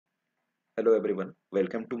Hello everyone,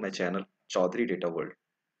 welcome to my channel Chaudhary Data World.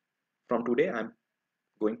 From today I'm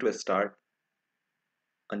going to start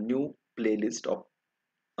a new playlist of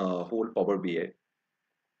whole Power BI.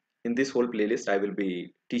 In this whole playlist I will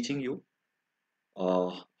be teaching you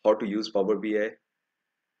how to use Power BI,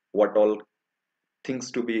 what all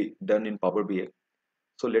things to be done in Power BI.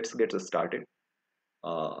 So let's get started.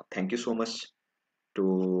 Thank you so much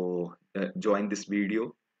to join this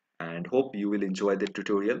video and hope you will enjoy the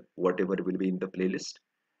tutorial whatever will be in the playlist,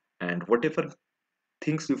 and whatever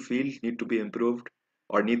things you feel need to be improved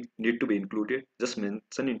or need to be included, just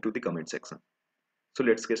mention into the comment section. So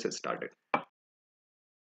let's get started.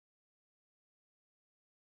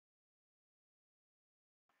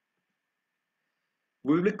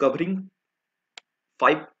 We will be covering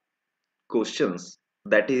 5 questions,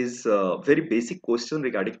 that is very basic question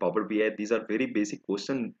regarding Power BI. These are very basic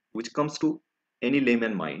question which comes to any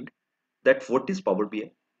layman mind, that what is Power BI,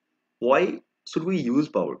 why should we use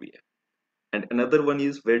Power BI, and another one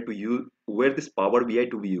is where this Power BI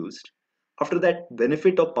to be used. After that,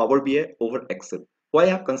 benefit of Power BI over Excel. Why I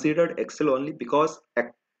have considered Excel only because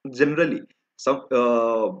generally some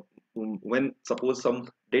when suppose some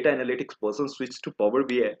data analytics person switch to Power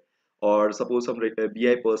BI, or suppose some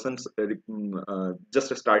BI persons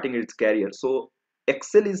just starting its career, so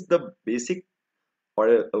Excel is the basic,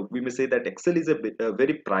 or we may say that Excel is a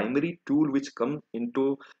very primary tool which comes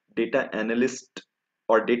into data analyst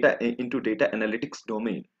or into data analytics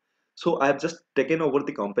domain. So I have just taken over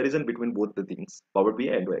the comparison between both the things, Power BI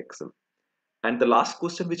and Excel. And the last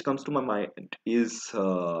question which comes to my mind is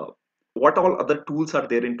what all other tools are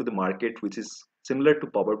there into the market which is similar to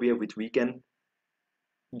Power BI, which we can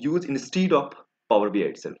use instead of Power BI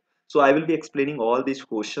itself. So I will be explaining all these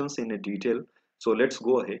questions in a detail. So let's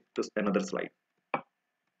go ahead to another slide.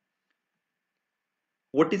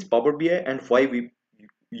 What is Power BI and why we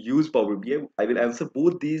use Power BI? I will answer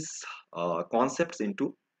both these concepts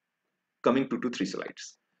into coming 2 to 3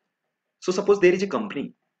 slides. So suppose there is a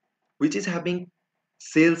company which is having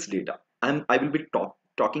sales data. I will be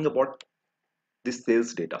talking about this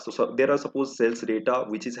sales data. So there are suppose sales data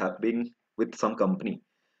which is happening with some company,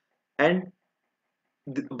 and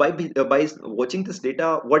by watching this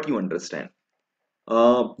data, what you understand?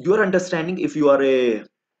 You are understanding if you are a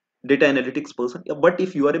data analytics person, yeah, but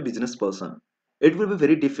if you are a business person, it will be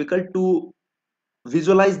very difficult to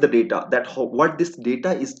visualize the data, that what this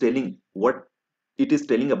data is telling, what it is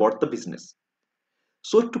telling about the business.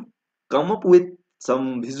 So to come up with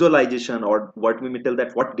some visualization, or what we may tell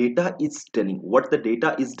that what data is telling, what the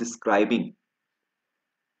data is describing,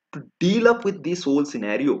 to deal up with this whole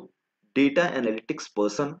scenario, data analytics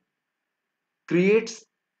person creates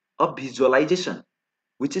a visualization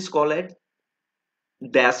which is called a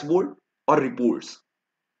dashboard or reports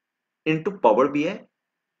into Power BI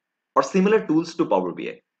or similar tools to Power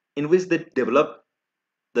BI, in which they develop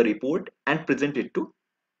the report and present it to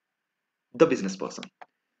the business person.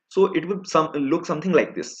 So it will look something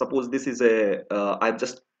like this. Suppose this is I've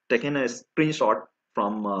just taken a screenshot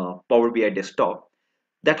from Power BI desktop,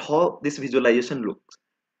 that how this visualization looks.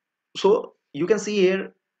 So you can see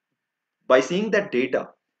here, by seeing that data,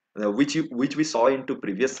 which we saw into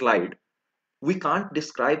previous slide, we can't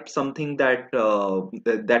describe something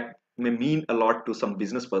that may mean a lot to some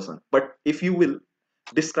business person. But if you will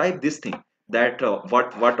describe this thing, that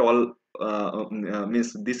what all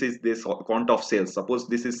means, this is this count of sales, suppose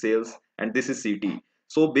this is sales and this is CT.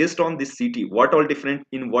 So based on this CT, what all different,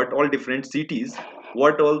 in what all different cities,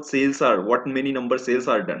 what all sales are, what many number sales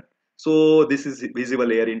are done. So this is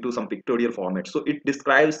visible here into some pictorial format. So it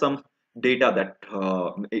describes some data that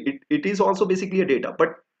it is also basically a data, but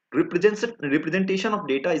representation of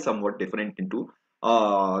data is somewhat different into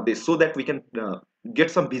this, so that we can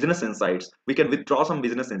get some business insights, we can withdraw some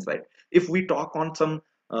business insight. If we talk on some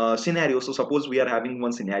scenario, so suppose we are having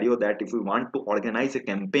one scenario that if we want to organize a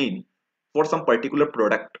campaign for some particular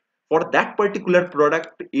product, for that particular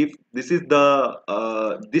product, if this is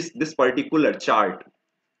the this particular chart,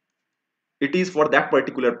 it is for that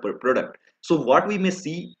particular product. So what we may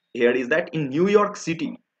see here is that in New York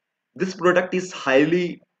City, this product is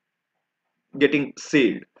highly getting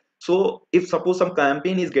sold. So if suppose some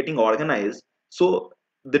campaign is getting organized, so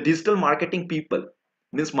the digital marketing people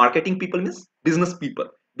means business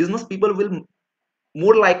people will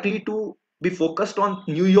more likely to be focused on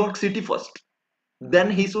New York City first. Then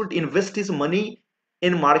he should invest his money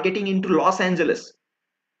in marketing into Los Angeles.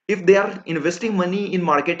 If they are investing money in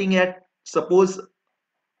marketing at suppose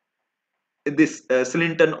this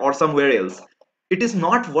Slinton or somewhere else, it is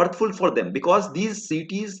not worthful for them, because these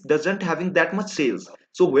cities doesn't having that much sales.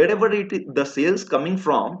 So wherever the sales coming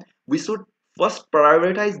from, we should first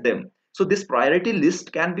prioritize them. So this priority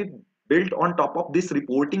list can be built on top of this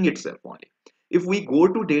reporting itself only. If we go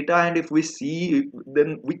to data and if we see,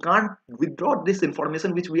 then we can't withdraw this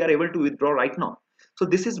information which we are able to withdraw right now. So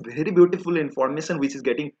this is very beautiful information which is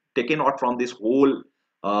getting taken out from this whole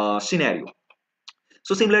scenario.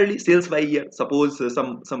 So similarly, sales by year. Suppose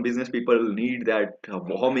some business people need that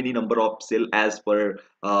how many number of sale as per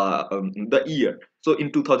the year. So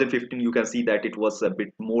in 2015, you can see that it was a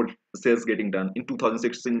bit more sales getting done. In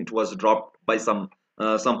 2016, it was dropped by some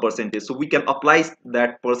percentage. So we can apply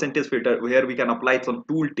that percentage filter where we can apply some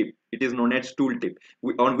tooltip. It is known as tooltip,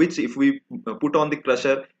 on which if we put on the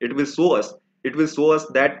crusher, it will show us. It will show us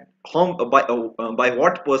that how by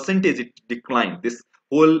what percentage it declined. This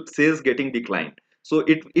whole sales getting declined. So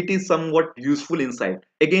it is somewhat useful insight.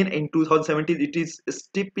 Again in 2017 it is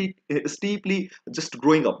steeply just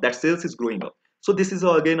growing up, that sales is growing up. So this is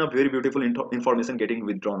again a very beautiful information getting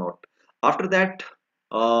withdrawn out. After that,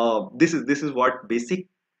 this is what basic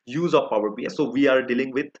use of Power BI. So we are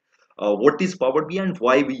dealing with what is Power BI and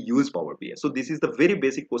why we use Power BI. So this is the very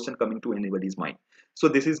basic question coming to anybody's mind. So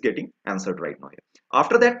this is getting answered right now here.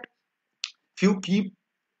 After that, few key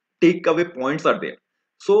takeaway points are there.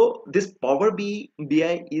 So this Power BI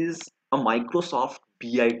is a Microsoft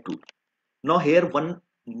BI tool. Now here one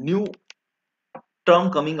new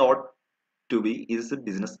term coming out to be is the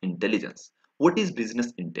business intelligence. What is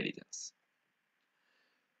business intelligence?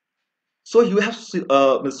 So you have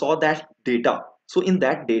saw that data. So in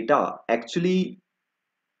that data, actually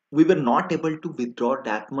we were not able to withdraw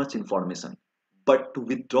that much information. But to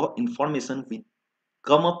withdraw information, we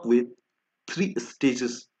come up with three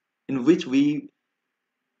stages in which we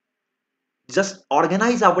just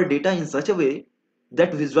organize our data in such a way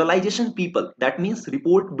that visualization people, that means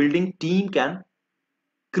report building team, can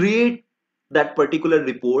create that particular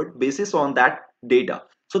report basis on that data.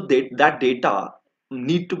 So that data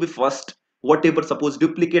need to be first, whatever suppose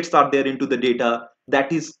duplicates are there into the data,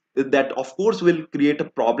 that of course will create a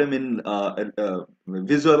problem in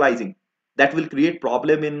visualizing, that will create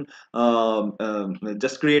problem in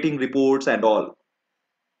just creating reports and all.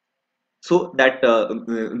 So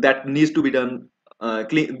that needs to be done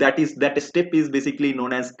clean. That step is basically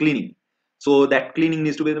known as cleaning. So that cleaning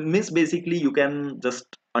needs to be means basically you can just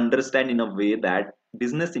understand in a way that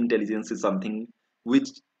business intelligence is something which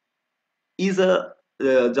is a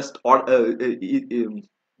just or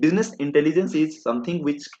business intelligence is something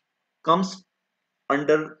which comes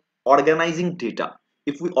under organizing data.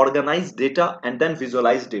 If we organize data and then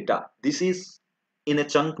visualize data, this is in a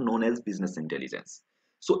chunk known as business intelligence.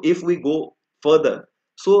 So if we go further,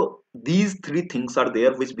 so these three things are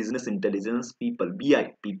there which business intelligence people,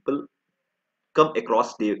 BI people, come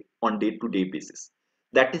across on day-to-day basis.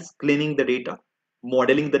 That is cleaning the data,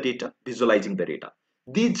 modeling the data, visualizing the data.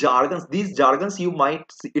 These jargons you might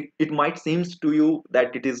see, it might seems to you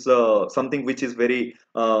that it is something which is very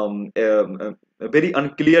unclear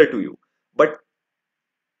to you. But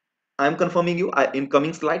I'm confirming you, in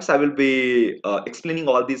coming slides I will be explaining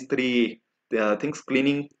all these three things.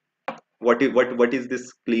 Cleaning, what is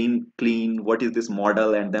this clean, what is this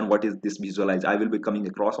model, and then what is this visualize. I will be coming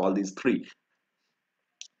across all these three.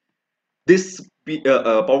 This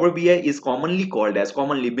Power BI is commonly called as,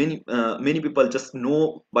 commonly many people just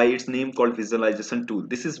know by its name called visualization tool.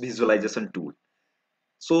 This is visualization tool.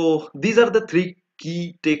 So these are the three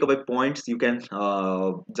key takeaway points you can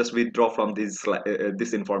just withdraw from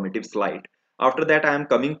this informative slide. After that, I am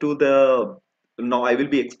coming to the, now I will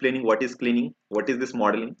be explaining what is cleaning, what is this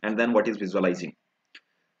modeling, and then what is visualizing.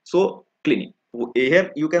 So cleaning,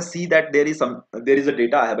 here you can see that there is a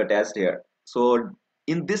data I have attached here. So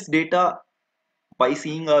in this data, by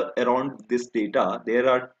seeing around this data, there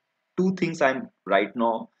are two things I'm right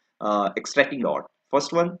now extracting out.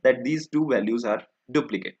 First one, that these two values are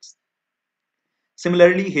duplicates.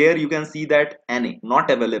 Similarly, here you can see that NA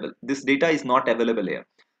not available. This data is not available here.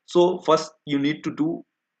 So first you need to do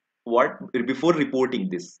what, before reporting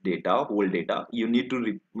this data, whole data, you need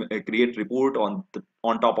to create report on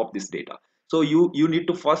top of this data. So you need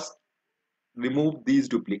to first remove these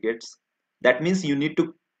duplicates. That means you need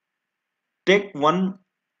to take one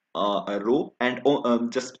a row and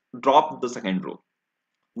just drop the second row.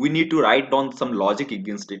 We need to write down some logic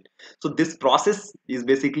against it. So this process is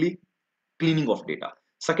basically cleaning of data.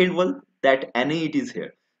 Second one, that NA it is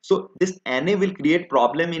here. So this NA will create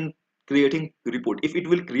problem in creating report. If it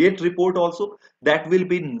will create report also, that will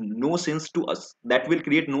be no sense to us. That will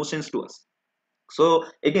create no sense to us. So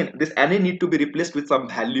again, this NA need to be replaced with some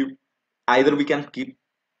value. Either we can keep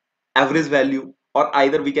average value, or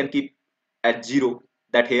either we can keep at zero,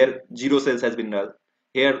 that here zero sales has been done,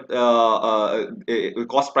 here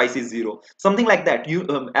cost price is 0, something like that.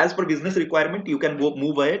 You as per business requirement, you can go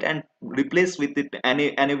move ahead and replace with it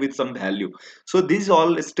any with some value. So these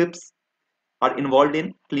all steps are involved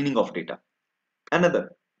in cleaning of data.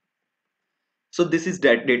 Another, so this is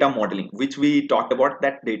that data modeling, which we talked about,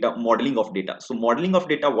 that data modeling of data. So modeling of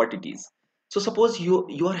data, what it is. So suppose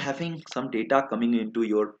you are having some data coming into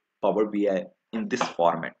your Power BI in this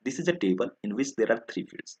format. This is a table in which there are three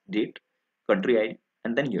fields: date, country ID,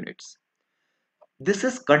 and then units. This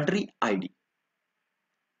is country ID.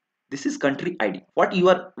 This is country ID. What you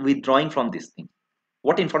are withdrawing from this thing?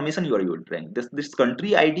 What information you are withdrawing? This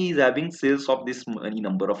country ID is having sales of this many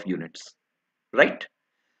number of units, right?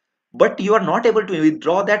 But you are not able to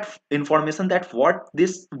withdraw that information, that what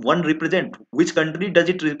this one represent, which country does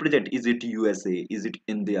it represent, is it USA, is it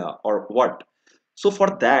India, or what? So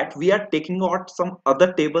for that we are taking out some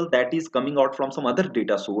other table that is coming out from some other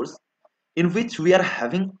data source, in which we are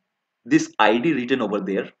having this ID written over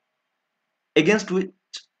there, against which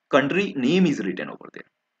country name is written over there.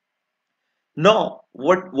 Now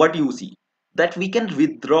what you see, that we can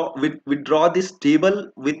withdraw this table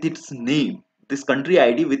with its name, this country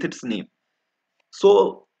ID with its name.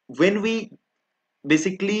 So when we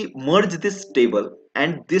basically merge this table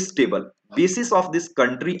and this table, basis of this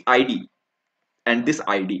country ID and this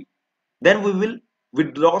ID, then we will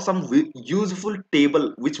withdraw some useful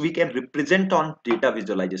table which we can represent on data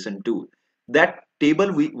visualization tool. That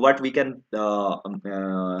table, we what we can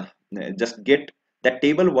just get, that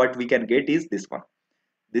table what we can get is this one,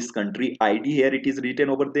 this country ID. Here it is written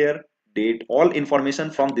over there, date, all information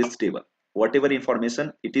from this table, whatever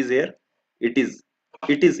information it is here, it is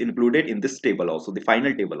it is included in this table also, the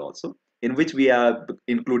final table also, in which we have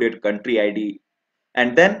included country ID.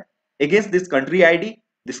 And then against this country ID,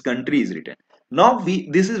 this country is written. Now we,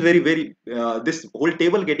 this is very this whole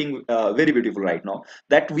table getting very beautiful right now,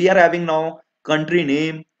 that we are having now country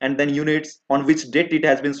name and then units on which date it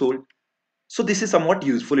has been sold. So this is somewhat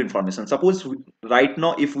useful information. Suppose right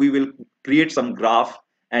now if we will create some graph,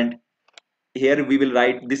 and here we will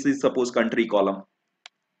write, this is suppose country column,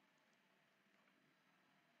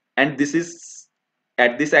 and this is,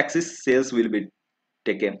 at this axis sales will be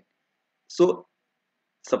taken. So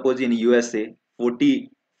suppose in USA 40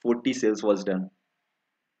 sales was done.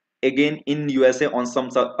 Again in USA on some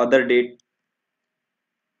other date,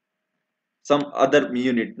 some other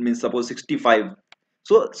unit, means suppose 65.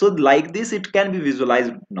 So like this it can be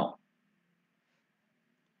visualized now.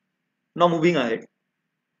 Now moving ahead,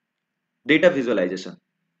 data visualization.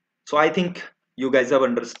 So I think you guys have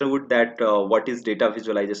understood that what is data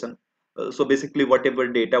visualization. So basically whatever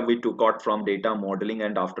data we took out from data modeling,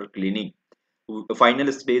 and after cleaning,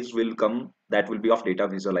 final stage will come, that will be of data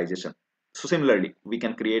visualization. So similarly we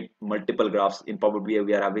can create multiple graphs in Power BI.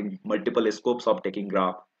 We are having multiple scopes of taking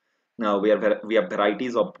graph. Now we have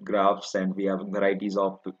varieties of graphs, and we have varieties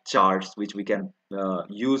of charts which we can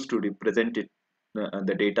use to represent it,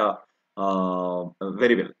 the data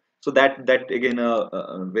very well. So that again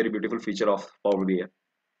a very beautiful feature of Power BI.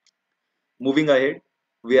 Moving ahead,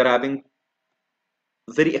 we are having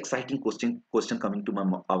very exciting question coming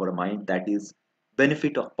to our mind, that is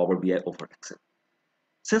benefit of Power BI over Excel.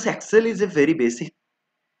 Since Excel is a very basic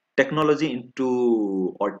technology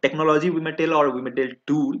into, or technology we may tell, or we may tell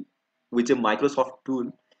tool, which is a Microsoft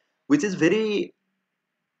tool, which is very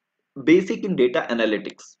basic in data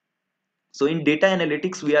analytics. So in data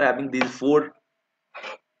analytics we are having these four.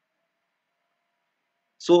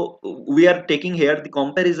 So we are taking here the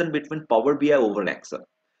comparison between Power BI over Excel.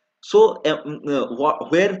 So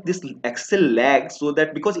where this Excel lags, so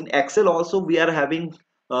that because in Excel also we are having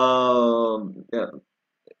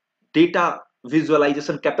data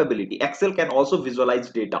visualization capability. Excel can also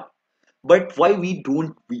visualize data, but why we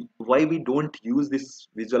don't use this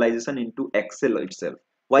visualization into Excel itself?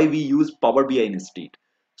 Why we use Power BI instead?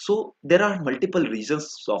 So there are multiple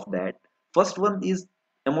reasons of that. First one is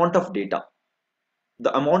amount of data.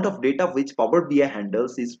 The amount of data which Power BI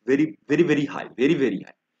handles is very high, very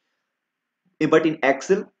high. But in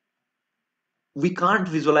Excel we can't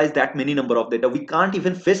visualize that many number of data. We can't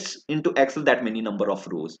even fetch into Excel that many number of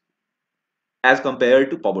rows as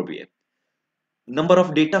compared to Power BI. Number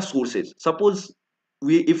of data sources. Suppose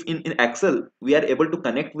we, if in Excel we are able to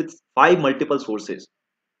connect with 5 multiple sources,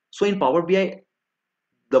 so in Power BI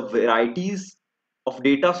the varieties of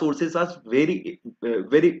data sources are very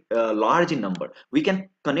large in number. We can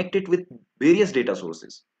connect it with various data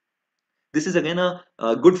sources. This is again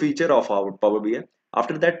a good feature of our Power BI.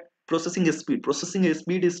 After that, processing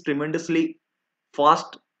speed is tremendously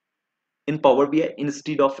fast in Power BI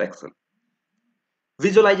instead of Excel.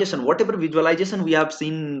 Visualization, whatever visualization we have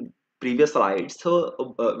seen previous slides,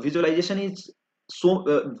 so visualization is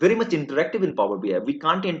so very much interactive in Power BI. We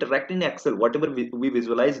can't interact in Excel. Whatever we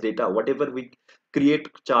visualize data, whatever we create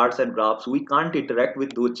charts and graphs, we can't interact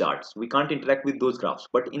with those charts. We can't interact with those graphs.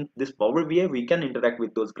 But in this Power BI, we can interact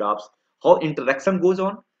with those graphs. How interaction goes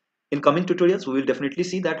on in coming tutorials, we will definitely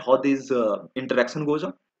see that how this interaction goes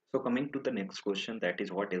on. So coming to the next question, that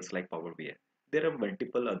is what else like Power BI. There are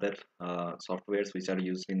multiple other softwares which are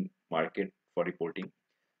used in market for reporting.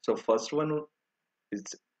 So first one is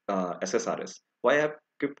SSRS. Why I have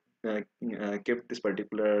kept this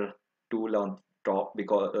particular tool on top,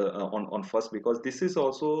 because on first, because this is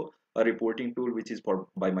also a reporting tool which is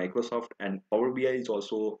by Microsoft, and Power BI is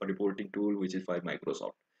also a reporting tool which is by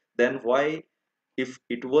Microsoft. Then why, if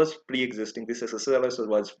it was pre-existing, this SSRS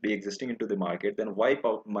was pre-existing into the market, then why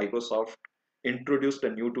Microsoft introduced a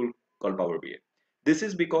new tool called Power BI? This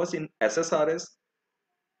is because in SSRS,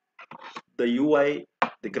 the UI,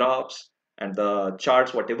 the graphs, and the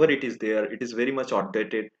charts, whatever it is there, it is very much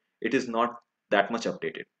outdated. It is not that much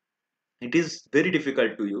updated. It is very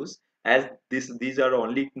difficult to use, as these are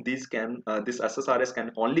only, these can this SSRS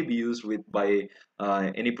can only be used with by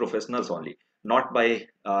any professionals only, not by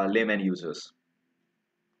layman users.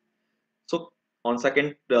 So on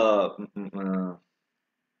second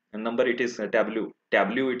number, it is Tableau.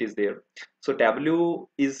 Tableau it is there. So Tableau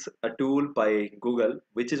is a tool by Google,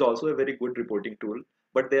 which is also a very good reporting tool,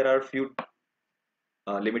 but there are few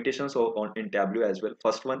limitations on in Tableau as well.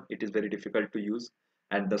 First one, it is very difficult to use,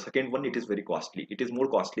 and the second one, it is very costly. It is more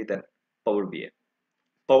costly than Power BI.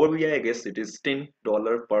 Power BI, I guess it is $10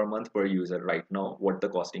 per month per user right now, what the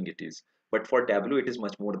costing it is. But for Tableau, it is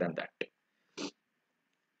much more than that.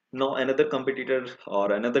 Now another competitor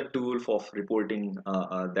or another tool for reporting,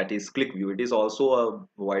 that is ClickView. It is also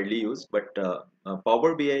widely used, but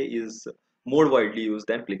Power BI is more widely used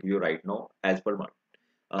than ClickView right now, as per my.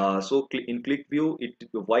 So in ClickView,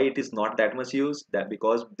 why it is not that much used? That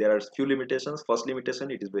because there are few limitations. First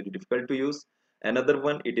limitation, it is very difficult to use. Another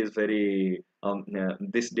one, it is very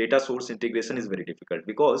this data source integration is very difficult,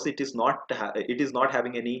 because it is not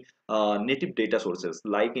having any native data sources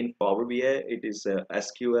like in Power BI. It is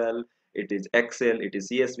SQL, it is Excel, it is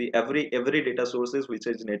CSV. Every data sources which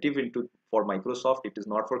is native into for Microsoft, it is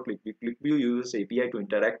not for ClickView. ClickView uses API to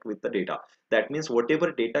interact with the data. That means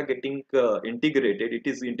whatever data getting integrated, it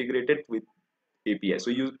is integrated with API.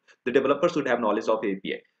 So the developers should have knowledge of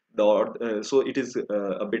API. So it is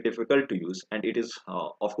a bit difficult to use, and it is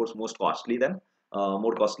of course more costly than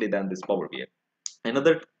this Power BI.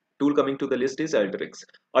 Another tool coming to the list is Alteryx.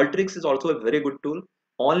 Alteryx is also a very good tool.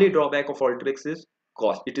 Only drawback of Alteryx is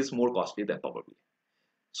cost. It is more costly than Power BI.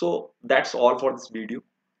 So that's all for this video.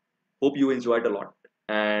 Hope you enjoyed a lot,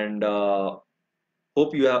 and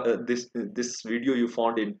hope you have this video you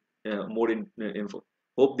found in more in info.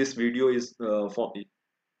 Hope this video is hope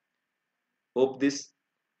this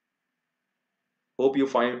hope you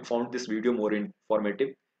found this video more informative.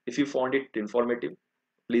 If you found it informative,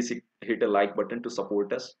 please hit a like button to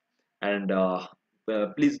support us, and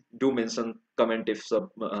please do mention, comment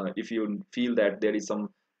if you feel that there is some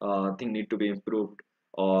thing need to be improved,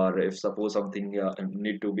 or if suppose something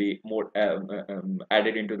need to be more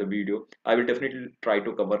added into the video. I will definitely try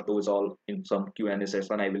to cover those all in some Q&A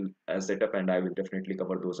session. I will set up, and I will definitely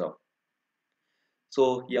cover those up.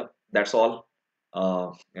 So yeah, that's all.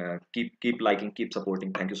 Keep liking, keep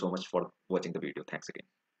supporting. Thank you so much for watching the video. Thanks again.